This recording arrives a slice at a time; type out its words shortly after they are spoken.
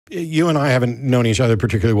You and I haven't known each other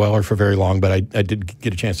particularly well or for very long, but I did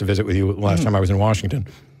get a chance to visit with you last time I was in Washington.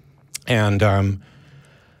 And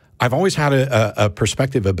I've always had a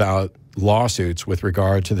perspective about lawsuits with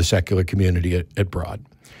regard to the secular community at Broad.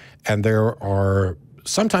 And there are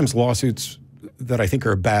sometimes lawsuits that I think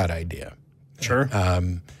are a bad idea. Sure.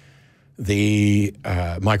 The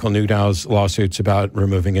Michael Newdow's lawsuits about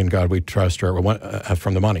removing In God We Trust or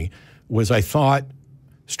from the money was, I thought,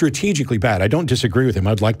 strategically bad. I don't disagree with him.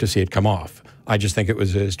 I'd like to see it come off. I just think it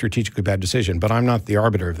was a strategically bad decision, but I'm not the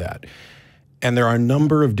arbiter of that. And there are a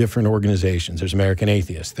number of different organizations. There's American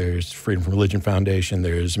Atheists, there's Freedom from Religion Foundation,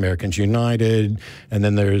 there's Americans United, and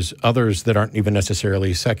then there's others that aren't even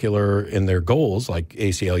necessarily secular in their goals, like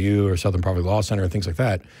ACLU or Southern Poverty Law Center and things like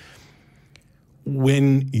that.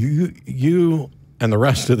 When you and the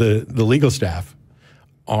rest of the legal staff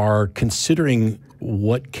are considering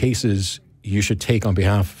what cases you should take on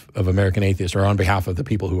behalf of American Atheists or on behalf of the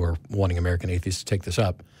people who are wanting American Atheists to take this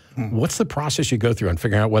up, what's the process you go through on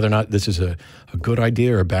figuring out whether or not this is a good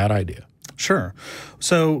idea or a bad idea? Sure.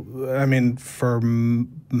 So, I mean, for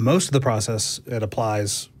most of the process, it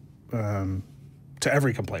applies to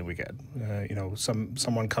every complaint we get. You know,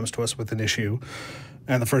 someone comes to us with an issue,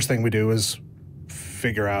 and the first thing we do is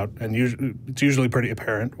figure out, and it's usually pretty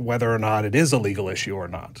apparent, whether or not it is a legal issue or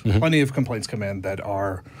not. Plenty of complaints come in that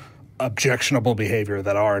are objectionable behavior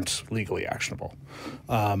that aren't legally actionable.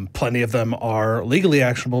 Plenty of them are legally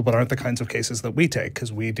actionable, but aren't the kinds of cases that we take,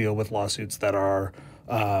 because we deal with lawsuits that are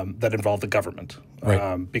that involve the government,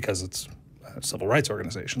 because it's a civil rights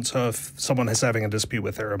organization. So if someone is having a dispute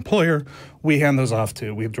with their employer, we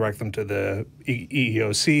direct them to the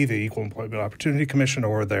EEOC, the Equal Employment Opportunity Commission,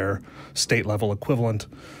 or their state level equivalent.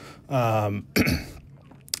 Then,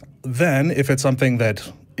 if it's something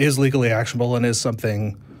that is legally actionable and is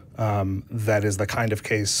something that is the kind of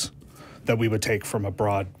case that we would take from a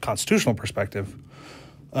broad constitutional perspective,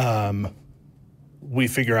 we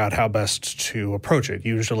figure out how best to approach it.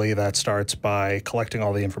 Usually that starts by collecting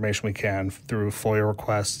all the information we can through FOIA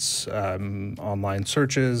requests, online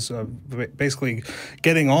searches, basically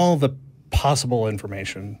getting all the possible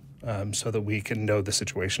information so that we can know the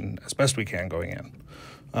situation as best we can going in.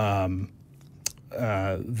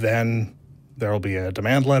 Then there will be a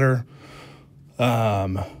demand letter.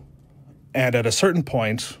 And at a certain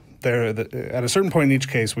point, in each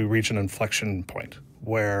case, we reach an inflection point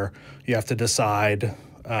where you have to decide.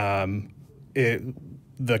 The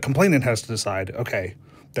complainant has to decide. Okay,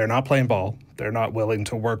 they're not playing ball. They're not willing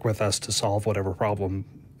to work with us to solve whatever problem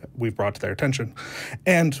we've brought to their attention,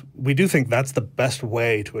 and we do think that's the best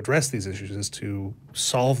way to address these issues, is to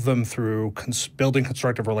solve them through building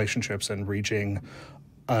constructive relationships and reaching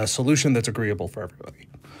a solution that's agreeable for everybody.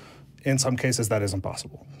 In some cases, that isn't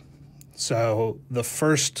possible. So the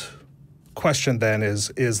first question then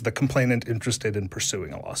is the complainant interested in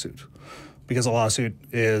pursuing a lawsuit? Because a lawsuit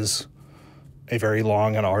is a very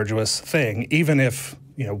long and arduous thing. Even if,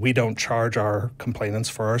 you know, we don't charge our complainants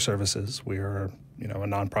for our services, we are, you know, a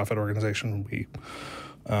nonprofit organization. We,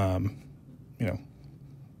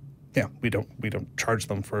 we don't charge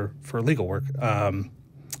them for legal work.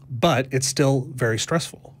 But it's still very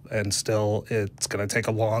stressful, and still it's going to take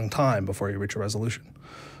a long time before you reach a resolution.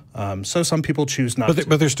 So some people choose not to.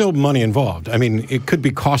 But there's still money involved. I mean, it could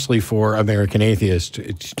be costly for American Atheists to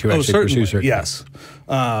actually pursue certain. Yes.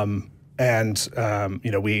 We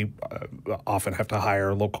often have to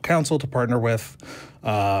hire local counsel to partner with.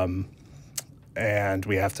 And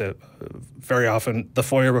we have to, very often, the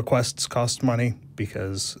FOIA requests cost money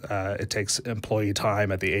because it takes employee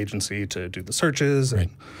time at the agency to do the searches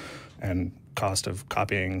and cost of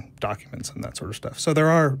copying documents and that sort of stuff. So there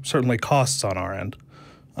are certainly costs on our end.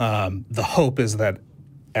 The hope is that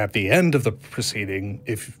at the end of the proceeding,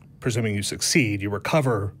 if presuming you succeed, you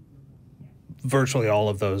recover virtually all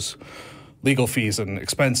of those legal fees and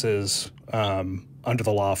expenses under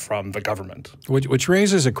the law from the government. Which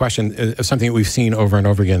raises a question of something that we've seen over and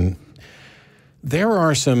over again. There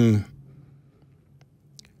are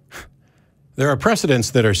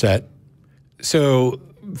precedents that are set. So,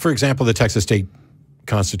 for example, the Texas state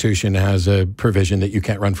constitution has a provision that you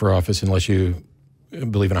can't run for office unless you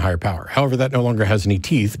believe in a higher power. However, that no longer has any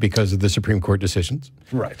teeth because of the Supreme Court decisions.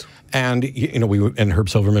 Right. And, you know, Herb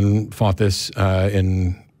Silverman fought this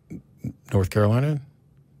in North Carolina,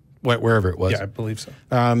 wherever it was. Yeah, I believe so.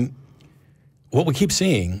 What we keep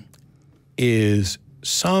seeing is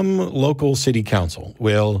some local city council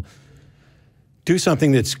will do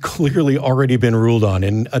something that's clearly already been ruled on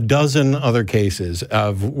in a dozen other cases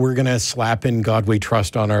of we're going to slap In God We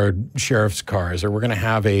Trust on our sheriff's cars, or we're going to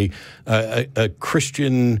have a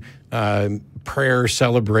Christian prayer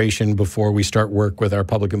celebration before we start work with our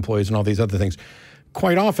public employees and all these other things.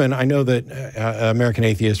 Quite often, I know that American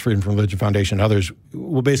Atheist, Freedom from Religion Foundation, and others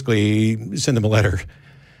will basically send them a letter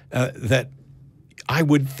that I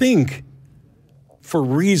would think for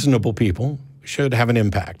reasonable people should have an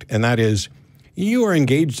impact. And that is, you are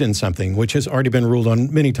engaged in something which has already been ruled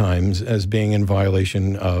on many times as being in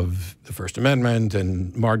violation of the First Amendment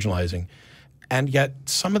and marginalizing. And yet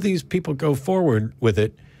some of these people go forward with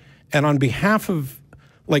it. And on behalf of,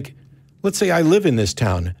 like, let's say I live in this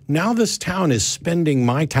town. Now this town is spending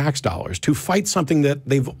my tax dollars to fight something that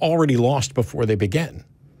they've already lost before they begin.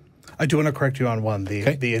 I do want to correct you on one.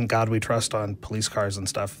 The "In God We Trust" on police cars and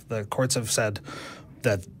stuff. The courts have said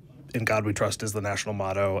that "In God We Trust" is the national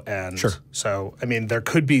motto, and Sure. So I mean, there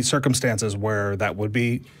could be circumstances where that would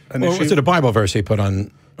be an issue. Was it a Bible verse he put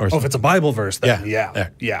on? Or if it's a Bible verse, then Yeah.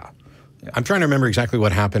 yeah. I'm trying to remember exactly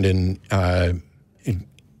what happened in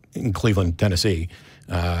Cleveland, Tennessee,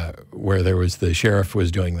 where there was the sheriff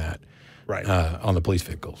was doing that. Right. On the police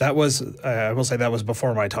vehicles. That was, I will say that was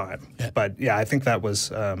before my time. Yeah. But yeah, I think that was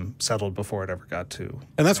settled before it ever got to.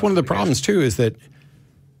 And that's one of the problems, too, is that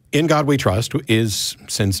 "In God We Trust" is,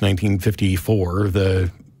 since 1954, the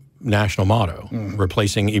national motto,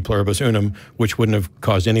 replacing "E pluribus unum," which wouldn't have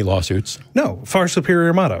caused any lawsuits. No, far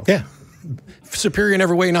superior motto. Yeah. Superior in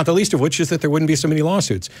every way, not the least of which is that there wouldn't be so many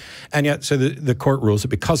lawsuits. And yet, so the court rules that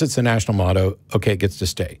because it's the national motto, okay, it gets to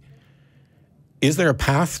stay. Is there a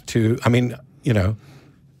path to, I mean, you know,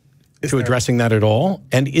 to addressing that at all?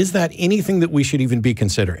 And is that anything that we should even be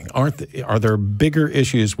considering? Are there bigger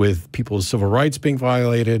issues with people's civil rights being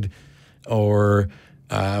violated or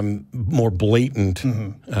more blatant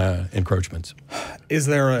encroachments?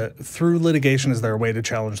 Through litigation, is there a way to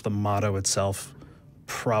challenge the motto itself?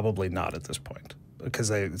 Probably not at this point, because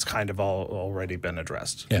it's kind of already been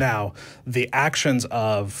addressed. Yeah. Now, the actions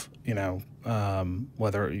of,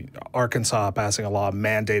 whether Arkansas passing a law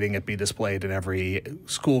mandating it be displayed in every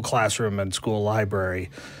school classroom and school library,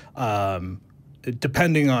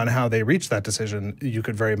 depending on how they reach that decision, you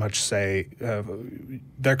could very much say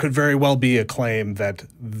there could very well be a claim that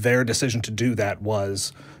their decision to do that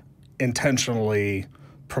was intentionally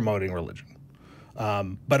promoting religion.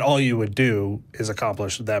 But all you would do is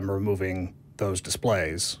accomplish them removing those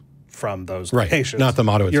displays from those locations. Not the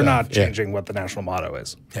motto itself. You're not changing what the national motto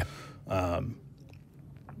is. Yeah.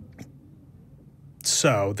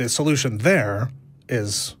 So the solution there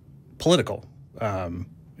is political.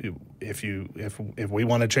 If we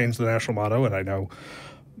want to change the national motto, and I know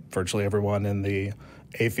virtually everyone in the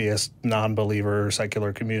atheist, non-believer,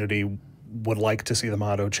 secular community would like to see the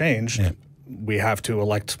motto changed. Yeah. We have to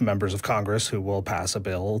elect members of Congress who will pass a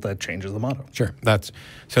bill that changes the motto. Sure.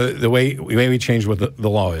 So the way we change what the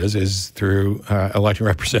law is through electing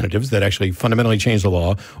representatives that actually fundamentally change the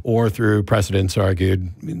law, or through precedents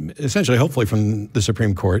argued, essentially, hopefully, from the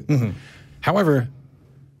Supreme Court. Mm-hmm. However,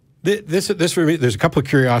 this for me, there's a couple of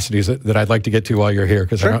curiosities that I'd like to get to while you're here,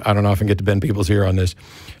 because sure. I don't often get to bend people's ear on this.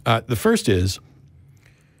 The first is,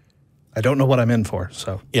 I don't know what I'm in for.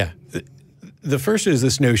 So yeah. The first is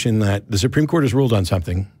this notion that the Supreme Court has ruled on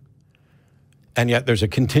something, and yet there's a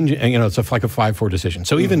contingent, it's like a 5-4 decision.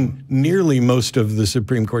 So even nearly most of the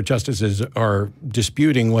Supreme Court justices are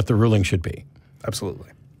disputing what the ruling should be.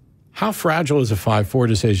 Absolutely. How fragile is a 5-4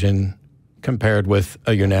 decision compared with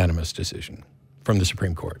a unanimous decision from the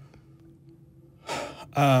Supreme Court?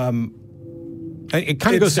 It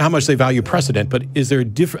kind of goes to how much they value precedent, but is there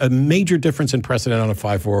a major difference in precedent on a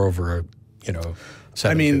 5-4 over a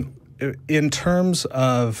 7-2? In terms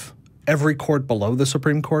of every court below the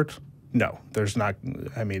Supreme Court, no, there's not.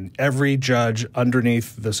 I mean, every judge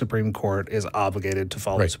underneath the Supreme Court is obligated to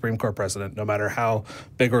follow Supreme Court precedent, no matter how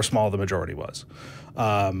big or small the majority was.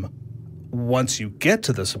 Once you get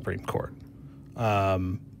to the Supreme Court, I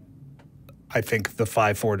think the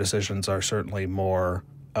 5-4 decisions are certainly more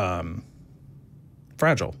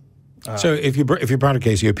fragile. So if you brought a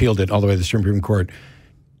case, you appealed it all the way to the Supreme Court,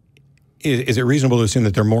 is it reasonable to assume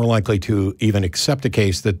that they're more likely to even accept a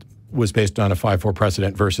case that was based on a 5-4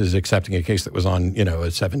 precedent versus accepting a case that was on, a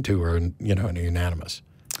 7-2 or, an unanimous?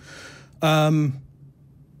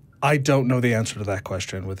 I don't know the answer to that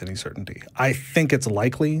question with any certainty. I think it's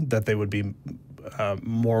likely that they would be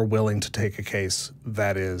more willing to take a case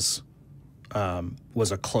that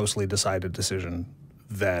was a closely decided decision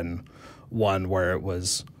than one where it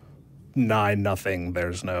was 9-0.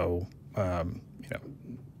 There's no,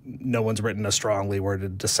 no one's written a strongly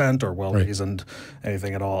worded dissent or well-reasoned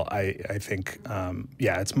anything at all. I think,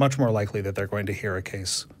 it's much more likely that they're going to hear a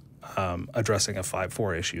case addressing a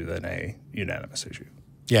 5-4 issue than a unanimous issue.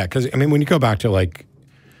 Yeah, because, when you go back to,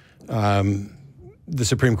 the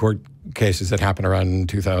Supreme Court cases that happened around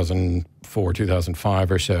 2004,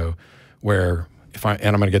 2005 or so, where and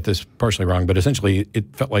I'm going to get this partially wrong, but essentially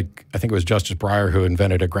it felt like, I think it was Justice Breyer who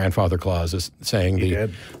invented a grandfather clause, saying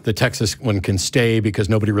the Texas one can stay because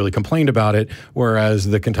nobody really complained about it, whereas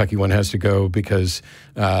the Kentucky one has to go because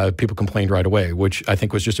people complained right away, which I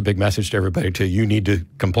think was just a big message to everybody you need to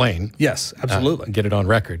complain. Yes, absolutely. Get it on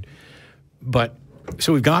record. But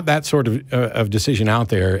so we've got that sort of decision out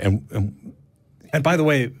there. And by the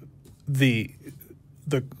way, the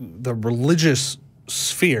religious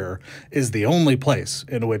sphere is the only place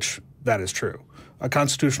in which that is true. A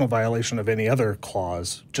constitutional violation of any other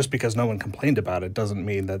clause, just because no one complained about it, doesn't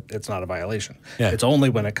mean that it's not a violation. Yeah. It's only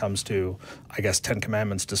when it comes to, I guess, 10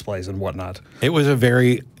 Commandments displays and whatnot. It was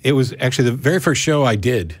actually the very first show I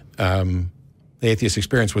did. The Atheist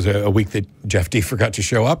Experience was a week that Jeff D. forgot to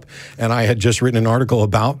show up, and I had just written an article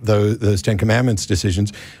about those 10 Commandments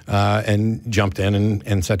decisions and jumped in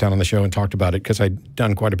and sat down on the show and talked about it because I'd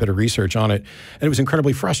done quite a bit of research on it. And it was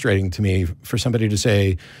incredibly frustrating to me for somebody to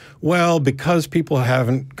say, well, because people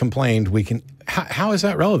haven't complained, we can – how is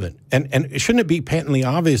that relevant? And shouldn't it be patently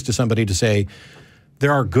obvious to somebody to say,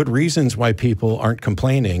 there are good reasons why people aren't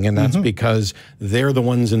complaining, and that's because they're the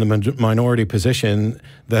ones in the minority position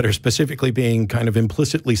that are specifically being kind of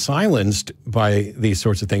implicitly silenced by these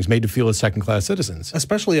sorts of things, made to feel as second-class citizens.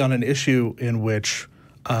 Especially on an issue in which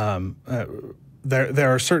there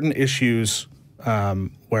are certain issues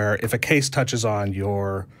where if a case touches on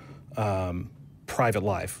your private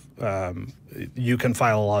life, you can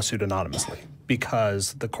file a lawsuit anonymously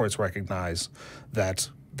because the courts recognize that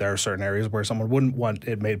there are certain areas where someone wouldn't want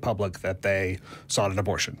it made public that they sought an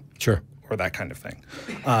abortion. Sure. Or that kind of thing.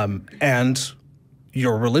 And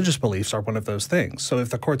your religious beliefs are one of those things. So if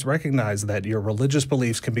the courts recognize that your religious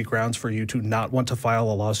beliefs can be grounds for you to not want to file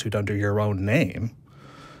a lawsuit under your own name,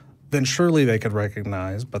 then surely they could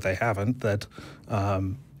recognize, but they haven't, that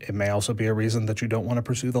it may also be a reason that you don't want to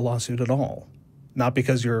pursue the lawsuit at all. Not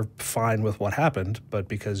because you're fine with what happened, but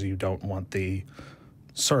because you don't want the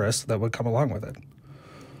surus that would come along with it.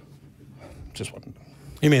 Just one.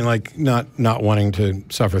 You mean like not wanting to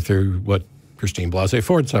suffer through what Christine Blasey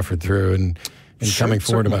Ford suffered through and coming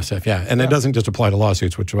forward about stuff? Yeah, and it doesn't just apply to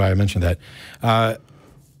lawsuits, which is why I mentioned that.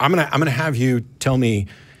 I'm gonna have you tell me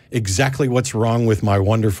exactly what's wrong with my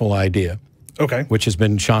wonderful idea. Okay. Which has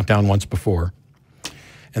been shot down once before,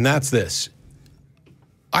 and that's this.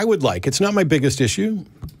 I would like, it's not my biggest issue,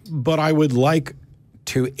 but I would like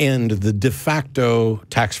to end the de facto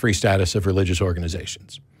tax-free status of religious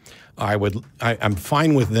organizations. I'm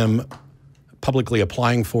fine with them publicly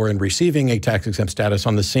applying for and receiving a tax-exempt status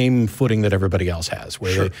on the same footing that everybody else has,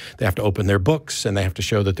 where they have to open their books and they have to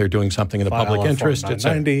show that they're doing something in the public interest,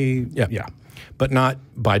 etc. Yeah, but not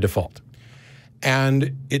by default.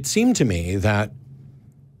 And it seemed to me that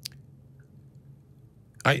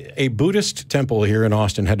a Buddhist temple here in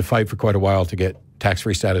Austin had to fight for quite a while to get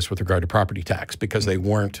tax-free status with regard to property tax because they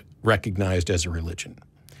weren't recognized as a religion.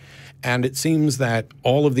 And it seems that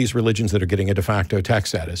all of these religions that are getting a de facto tax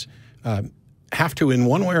status have to, in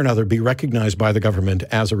one way or another, be recognized by the government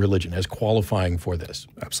as a religion, as qualifying for this.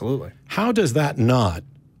 Absolutely. How does that not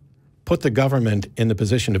put the government in the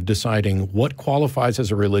position of deciding what qualifies as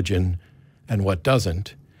a religion and what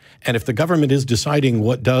doesn't? And if the government is deciding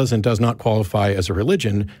what does and does not qualify as a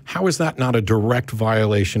religion, how is that not a direct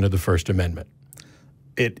violation of the First Amendment?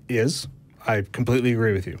 It is. I completely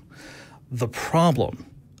agree with you. The problem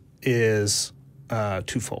is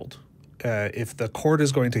twofold. If the court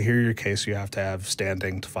is going to hear your case, you have to have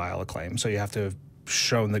standing to file a claim. So you have to have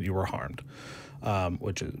shown that you were harmed,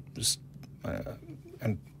 which is just,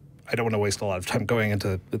 and I don't want to waste a lot of time going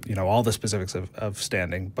into all the specifics of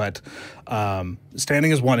standing, but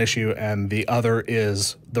standing is one issue, and the other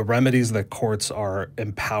is the remedies that courts are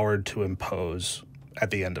empowered to impose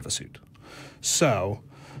at the end of a suit. So,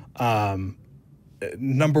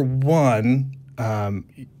 number one,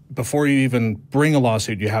 before you even bring a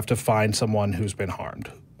lawsuit, you have to find someone who's been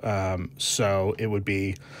harmed. So it would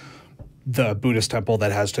be the Buddhist temple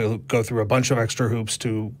that has to go through a bunch of extra hoops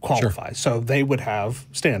to qualify. Sure. So they would have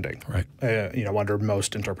standing, right? Under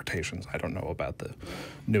most interpretations. I don't know about the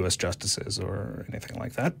newest justices or anything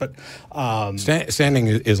like that, but standing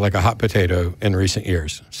is like a hot potato in recent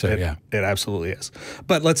years. So it absolutely is.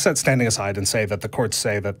 But let's set standing aside and say that the courts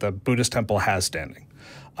say that the Buddhist temple has standing.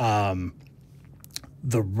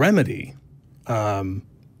 The remedy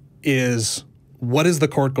is, what is the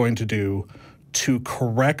court going to do to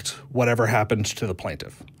correct whatever happened to the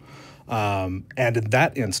plaintiff? And in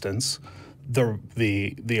that instance,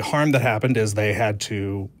 the harm that happened is they had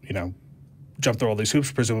to, jump through all these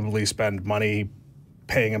hoops, presumably spend money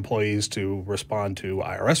paying employees to respond to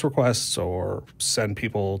IRS requests or send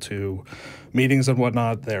people to meetings and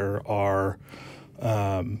whatnot. There are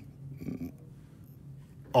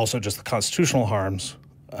also just the constitutional harms.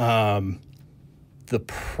 The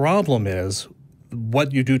problem is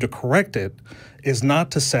what you do to correct it is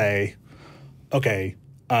not to say, okay,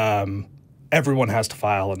 everyone has to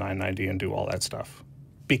file a 990 and do all that stuff,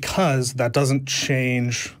 because that doesn't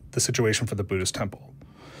change the situation for the Buddhist temple.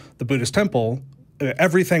 The Buddhist temple,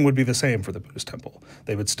 everything would be the same for the Buddhist temple.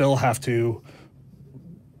 They would still have to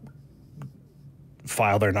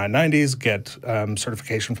file their 990s, get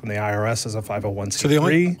certification from the IRS as a 501c3. So the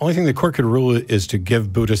only thing the court could rule is to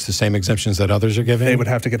give Buddhists the same exemptions that others are giving. They would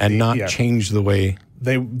have to get not change the way.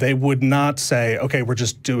 They would not say, okay, we're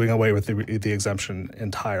just doing away with the exemption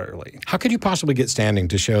entirely. How could you possibly get standing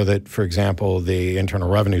to show that, for example, the Internal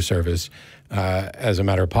Revenue Service, as a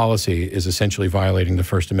matter of policy, is essentially violating the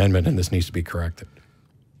First Amendment and this needs to be corrected?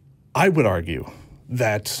 I would argue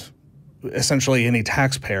that essentially any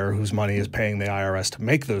taxpayer whose money is paying the IRS to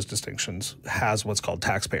make those distinctions has what's called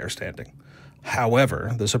taxpayer standing.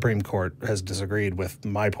 However, the Supreme Court has disagreed with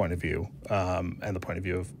my point of view and the point of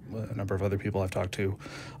view of a number of other people I've talked to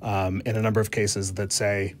in a number of cases that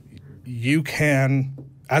say you can,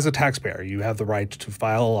 as a taxpayer, you have the right to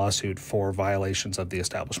file a lawsuit for violations of the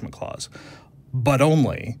Establishment Clause, but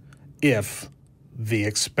only if the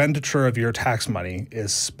expenditure of your tax money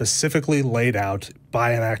is specifically laid out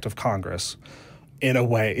by an act of Congress in a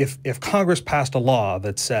way. If Congress passed a law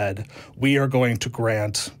that said we are going to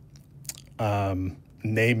grant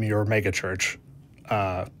name your megachurch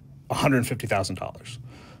 $150,000,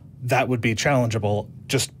 that would be challengeable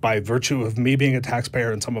just by virtue of me being a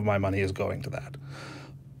taxpayer and some of my money is going to that.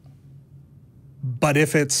 But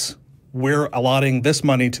if it's we're allotting this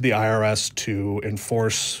money to the IRS to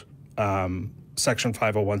enforce Section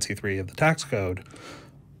 501c3 of the tax code,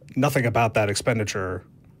 nothing about that expenditure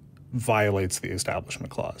violates the Establishment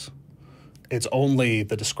Clause. It's only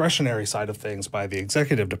the discretionary side of things by the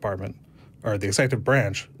executive department or the executive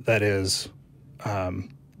branch that is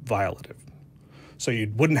violative. So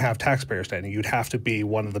you wouldn't have taxpayer standing. You'd have to be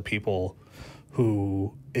one of the people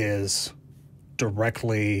who is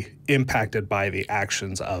directly impacted by the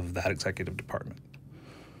actions of that executive department.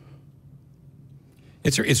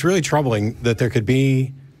 It's really troubling that there could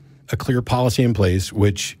be a clear policy in place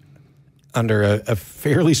which, under a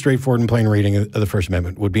fairly straightforward and plain reading of the First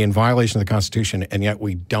Amendment, would be in violation of the Constitution, and yet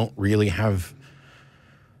we don't really have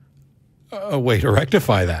a way to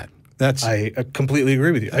rectify that. I completely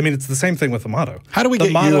agree with you. I mean, it's the same thing with the motto. How do we get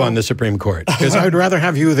you on the Supreme Court? Because I would rather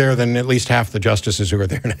have you there than at least half the justices who are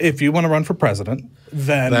there now. If you want to run for president,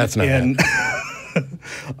 then that's not bad.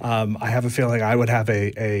 I have a feeling I would have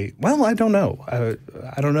well, I don't know. I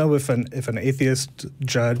don't know if an atheist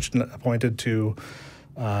judge appointed to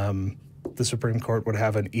the Supreme Court would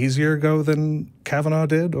have an easier go than Kavanaugh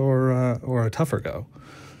did, or a tougher go.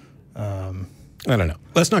 I don't know.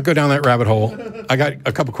 Let's not go down that rabbit hole. I got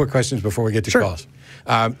a couple quick questions before we get to calls.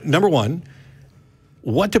 Number one,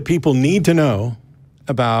 what do people need to know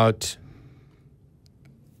about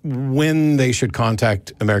when they should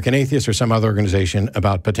contact American Atheists or some other organization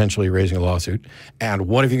about potentially raising a lawsuit? And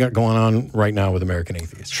what have you got going on right now with American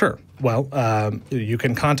Atheists? Sure. Well, you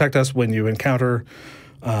can contact us when you encounter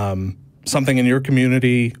something in your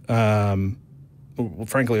community,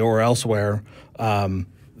 frankly, or elsewhere,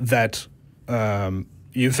 that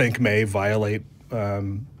you think may violate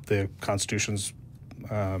the Constitution's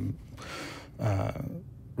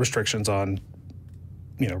restrictions on,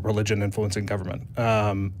 religion influencing government,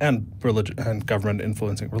 and religion and government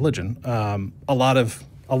influencing religion. A lot of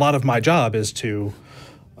my job is to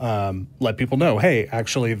let people know, hey,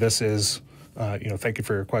 actually, this is, thank you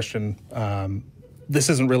for your question. This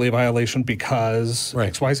isn't really a violation because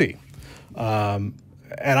X, Y, Z. And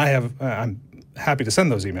I'm happy to send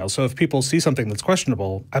those emails. So if people see something that's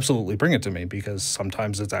questionable, absolutely bring it to me, because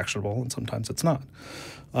sometimes it's actionable and sometimes it's not.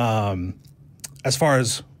 As far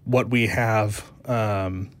as what we have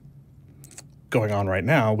going on right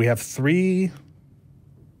now, we have three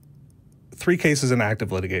cases in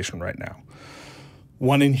active litigation right now.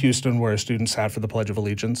 One in Houston where a student sat for the Pledge of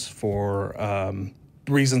Allegiance for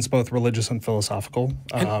reasons both religious and philosophical.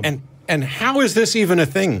 And how is this even a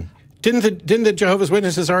thing? Didn't the Jehovah's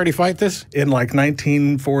Witnesses already fight this? In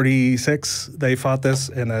 1946, they fought this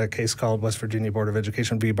in a case called West Virginia Board of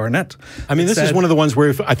Education v. Barnett. I mean, this is one of the ones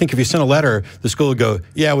where I think if you sent a letter, the school would go,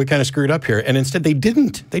 yeah, we kind of screwed up here. And instead they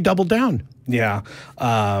didn't. They doubled down. Yeah.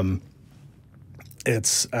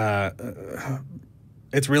 It's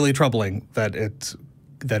really troubling that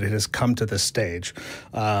that it has come to this stage.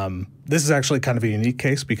 This is actually kind of a unique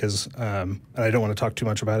case because, and I don't want to talk too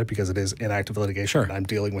much about it because it is in active litigation. Sure. And I'm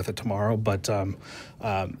dealing with it tomorrow. But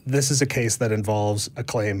this is a case that involves a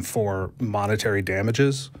claim for monetary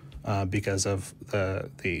damages because of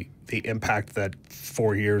the impact that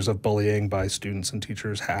 4 years of bullying by students and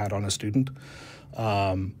teachers had on a student.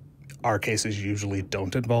 Our cases usually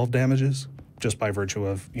don't involve damages, just by virtue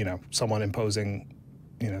of, someone imposing,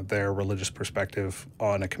 their religious perspective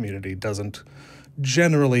on a community doesn't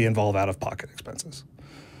generally involve out-of-pocket expenses.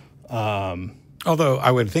 Although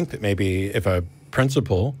I would think that maybe if a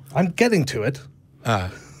principal... I'm getting to it.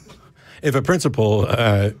 If a principal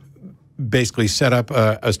basically set up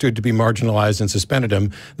a student to be marginalized and suspended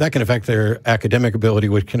him, that can affect their academic ability,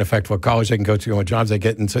 which can affect what college they can go to and what jobs they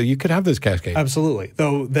get. And so you could have this cascade. Absolutely.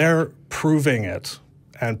 Though they're proving it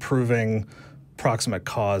and proving proximate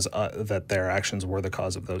cause that their actions were the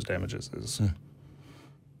cause of those damages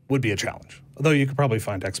would be a challenge. Although you could probably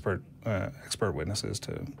find expert witnesses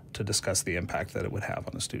to discuss the impact that it would have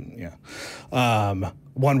on a student. Yeah,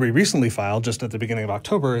 one we recently filed just at the beginning of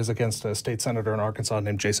October is against a state senator in Arkansas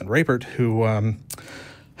named Jason Rapert, who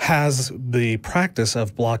has the practice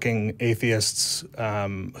of blocking atheists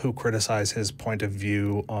who criticize his point of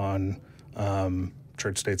view on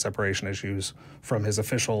church-state separation issues from his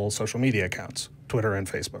official social media accounts, Twitter and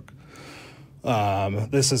Facebook.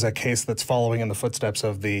 This is a case that's following in the footsteps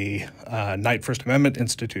of the Knight First Amendment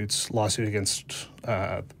Institute's lawsuit against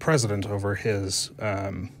the president over his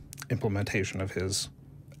implementation of his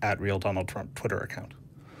 @RealDonaldTrump Twitter account.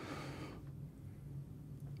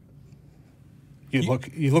 You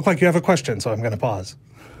look like you have a question, so I'm going to pause.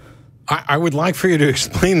 I would like for you to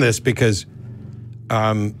explain this because,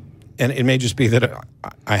 and it may just be that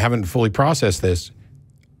I haven't fully processed this.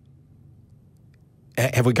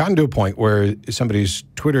 Have we gotten to a point where somebody's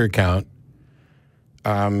Twitter account,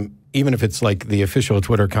 even if it's like the official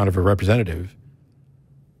Twitter account of a representative,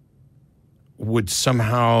 would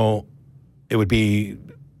somehow, it would be,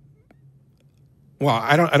 well,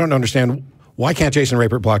 I don't understand, why can't Jason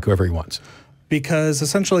Rapert block whoever he wants? Because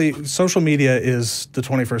essentially social media is the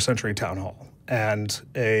 21st century town hall. And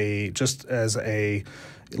just as a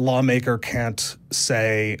lawmaker can't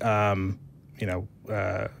say,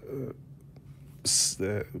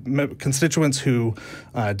 constituents who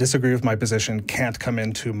disagree with my position can't come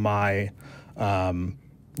into my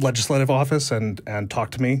legislative office and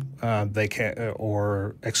talk to me. They can't,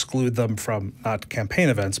 or exclude them from not campaign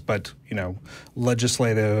events, but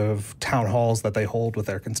legislative town halls that they hold with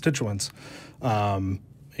their constituents.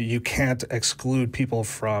 You can't exclude people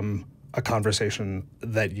from a conversation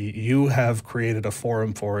that you have created a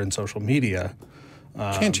forum for in social media.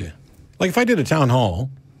 Can't you? Like if I did a town hall.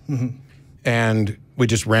 Mm-hmm. And we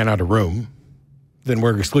just ran out of room, then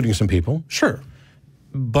we're excluding some people. Sure.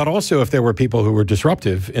 But also if there were people who were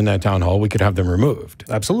disruptive in that town hall, we could have them removed.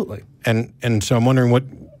 Absolutely. And so I'm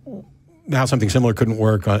wondering how something similar couldn't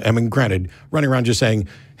work. I mean, granted, running around just saying,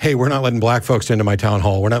 hey, we're not letting black folks into my town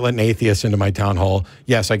hall. We're not letting atheists into my town hall.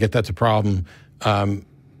 Yes, I get that's a problem.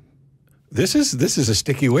 This is a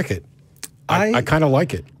sticky wicket. I kind of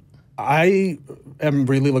like it. I am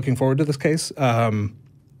really looking forward to this case.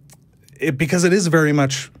 Because it is very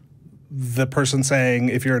much the person saying,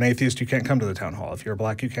 if you're an atheist, you can't come to the town hall. If you're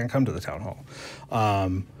black, you can't come to the town hall.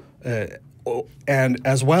 And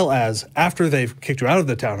as well as after they've kicked you out of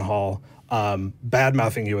the town hall,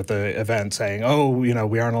 bad-mouthing you at the event, saying, oh, we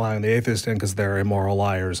aren't allowing the atheists in because they're immoral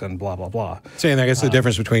liars and blah, blah, blah. Saying I guess the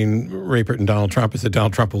difference between Rapert and Donald Trump is that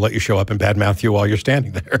Donald Trump will let you show up and bad-mouth you while you're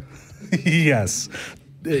standing there. Yes,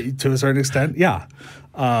 to a certain extent, yeah.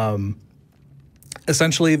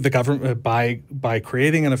 Essentially, the government, by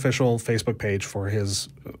creating an official Facebook page for his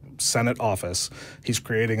Senate office, he's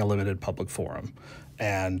creating a limited public forum.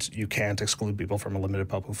 And you can't exclude people from a limited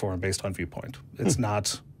public forum based on viewpoint. It's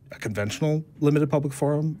not a conventional limited public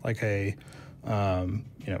forum like a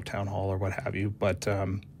town hall or what have you, but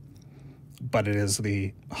it is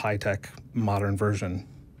the high-tech modern version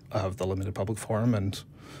of the limited public forum. And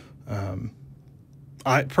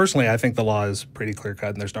I think the law is pretty clear-cut,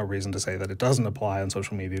 and there's no reason to say that it doesn't apply on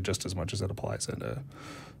social media just as much as it applies in a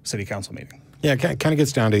city council meeting. Yeah, it kind of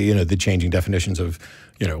gets down to, the changing definitions of,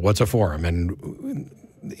 what's a forum. And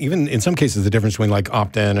even in some cases, the difference between like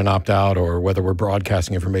opt-in and opt-out or whether we're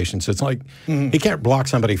broadcasting information. So it's like he can't block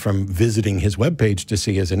somebody from visiting his webpage to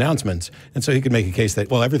see his announcements. And so he could make a case that,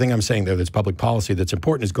 well, everything I'm saying there that's public policy that's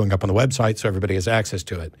important is going up on the website so everybody has access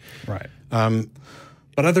to it. Right.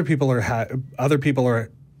 But other people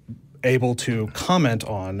are able to comment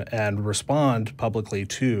on and respond publicly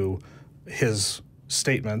to his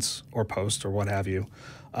statements or posts or what have you,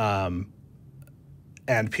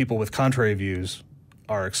 and people with contrary views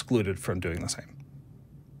are excluded from doing the same.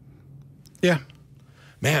 Yeah,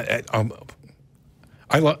 man. I'm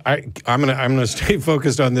gonna stay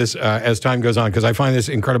focused on this as time goes on, because I find this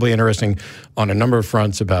incredibly interesting on a number of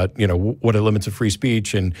fronts about, you know, what are limits of free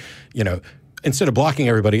speech, and, you know, instead of blocking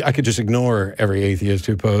everybody, I could just ignore every atheist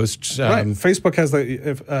who posts. Right. Facebook has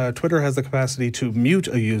Twitter has the capacity to mute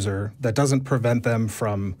a user. That doesn't prevent them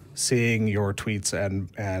from seeing your tweets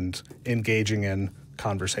and engaging in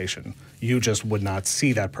conversation. You just would not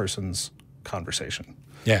see that person's conversation.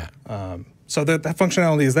 Yeah. So that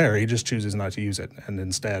functionality is there. He just chooses not to use it, and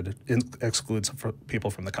instead excludes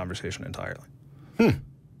people from the conversation entirely.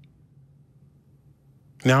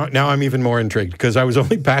 Now I'm even more intrigued, because I was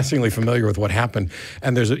only passingly familiar with what happened.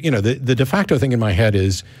 And there's the de facto thing in my head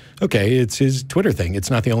is, okay, it's his Twitter thing.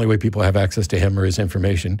 It's not the only way people have access to him or his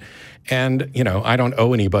information. And, you know, I don't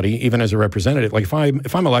owe anybody, even as a representative. Like if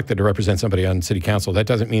I'm elected to represent somebody on city council, that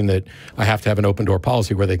doesn't mean that I have to have an open door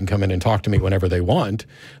policy where they can come in and talk to me whenever they want.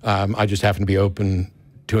 I just happen to be open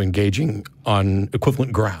to engaging on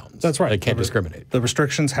equivalent grounds. That's right. I can't discriminate. The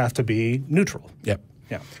restrictions have to should neutral. Yep.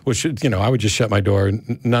 Yeah. Which, you know, I would just shut my door.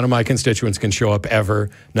 None of my constituents can show up ever.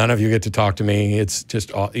 None of you get to talk to me. It's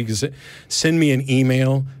just all, you can send me an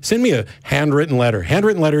email. Send me a handwritten letter.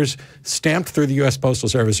 Handwritten letters stamped through the U.S. Postal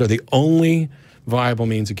Service are the only viable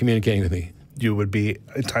means of communicating with me. You would be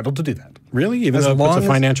entitled to do that. Really? Even though it puts a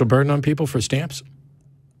financial burden on people for stamps?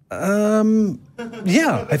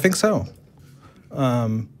 Yeah, I think so.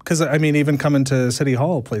 Because, I mean, even coming to City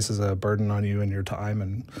Hall places a burden on you and your time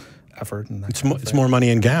and effort. And it's more money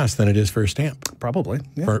in gas than it is for a stamp. Probably,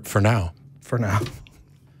 yeah. For now. For now.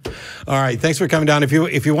 All right, thanks for coming down. If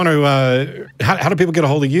you want to, how do people get a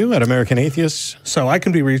hold of you at American Atheists? So I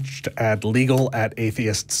can be reached at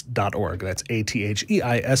legal@atheists.org. That's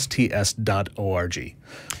ATHEISTS.org.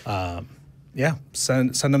 Yeah,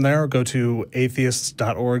 send them there. Go to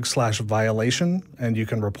atheists.org/violation, and you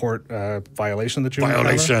can report a violation that you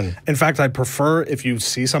encounter. In fact, I'd prefer, if you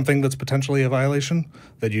see something that's potentially a violation,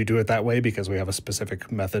 that you do it that way, because we have a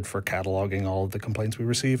specific method for cataloging all of the complaints we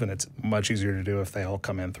receive, and it's much easier to do if they all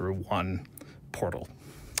come in through one portal.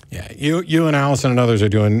 Yeah, you and Allison and others are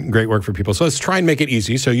doing great work for people. So let's try and make it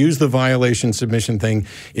easy. So use the violation submission thing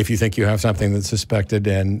if you think you have something that's suspected,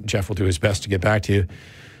 and Geoff will do his best to get back to you.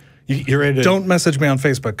 You're ready to... Don't message me on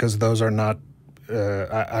Facebook, because those are not...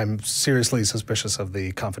 I'm seriously suspicious of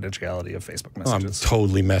the confidentiality of Facebook messages. I'm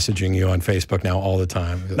totally messaging you on Facebook now all the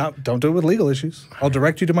time. No, don't do it with legal issues. I'll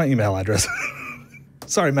direct you to my email address.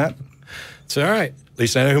 Sorry, Matt. It's all right. At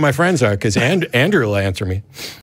least I know who my friends are, because Andrew will answer me.